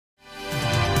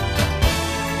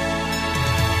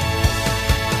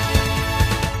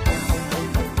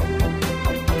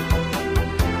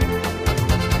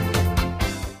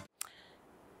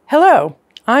Hello,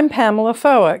 I'm Pamela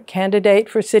Foa, candidate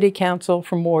for City Council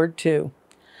from Ward 2.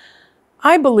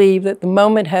 I believe that the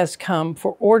moment has come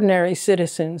for ordinary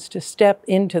citizens to step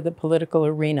into the political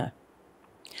arena.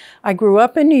 I grew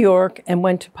up in New York and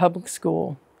went to public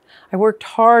school. I worked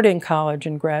hard in college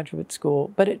and graduate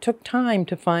school, but it took time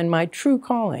to find my true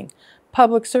calling,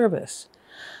 public service.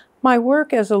 My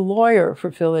work as a lawyer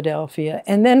for Philadelphia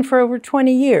and then for over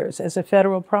 20 years as a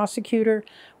federal prosecutor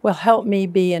will help me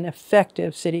be an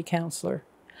effective city councilor.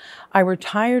 I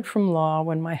retired from law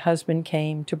when my husband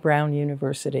came to Brown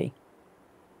University.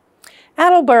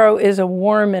 Attleboro is a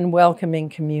warm and welcoming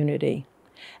community.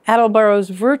 Attleboro's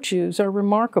virtues are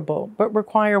remarkable, but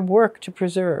require work to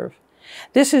preserve.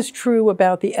 This is true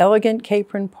about the elegant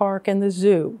Capron Park and the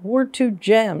zoo, Ward 2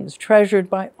 gems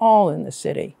treasured by all in the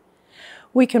city.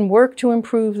 We can work to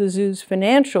improve the zoo's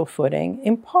financial footing,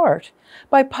 in part,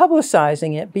 by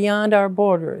publicizing it beyond our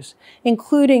borders,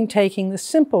 including taking the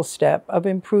simple step of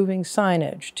improving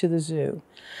signage to the zoo.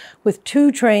 With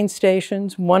 2 train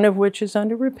stations, one of which is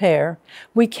under repair,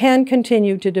 we can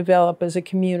continue to develop as a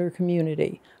commuter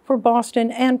community for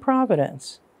Boston and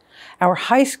Providence. Our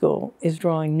high school is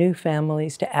drawing new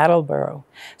families to Attleboro,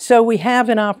 so we have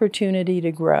an opportunity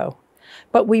to grow.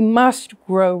 But we must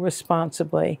grow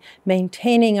responsibly,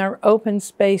 maintaining our open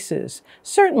spaces,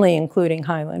 certainly including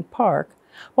Highland Park,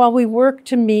 while we work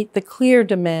to meet the clear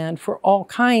demand for all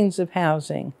kinds of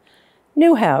housing.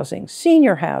 New housing,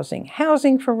 senior housing,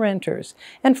 housing for renters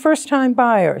and first-time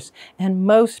buyers, and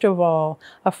most of all,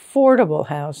 affordable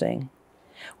housing.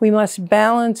 We must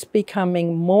balance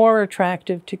becoming more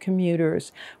attractive to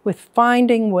commuters with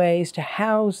finding ways to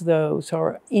house those who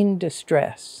are in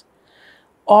distress.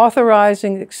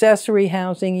 Authorizing accessory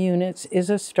housing units is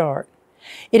a start.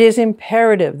 It is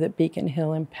imperative that Beacon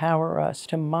Hill empower us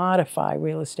to modify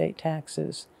real estate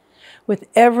taxes. With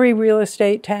every real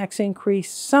estate tax increase,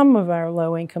 some of our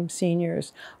low-income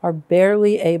seniors are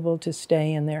barely able to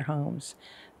stay in their homes,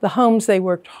 the homes they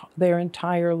worked their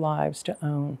entire lives to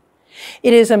own.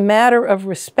 It is a matter of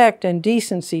respect and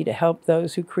decency to help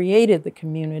those who created the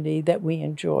community that we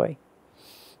enjoy.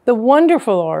 The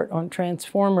wonderful art on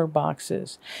transformer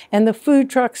boxes and the food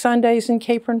truck Sundays in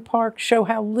Capron Park show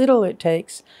how little it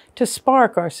takes to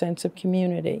spark our sense of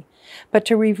community. But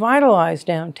to revitalize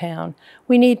downtown,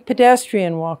 we need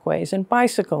pedestrian walkways and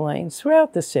bicycle lanes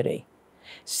throughout the city.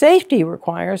 Safety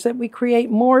requires that we create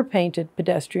more painted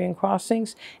pedestrian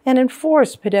crossings and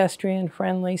enforce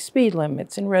pedestrian-friendly speed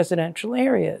limits in residential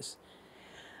areas.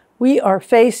 We are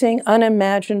facing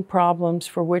unimagined problems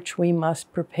for which we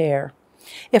must prepare.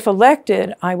 If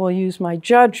elected, I will use my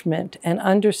judgment and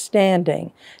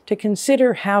understanding to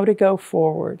consider how to go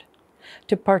forward.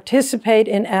 To participate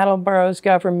in Attleboro's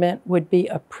government would be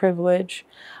a privilege.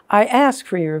 I ask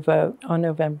for your vote on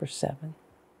November 7th.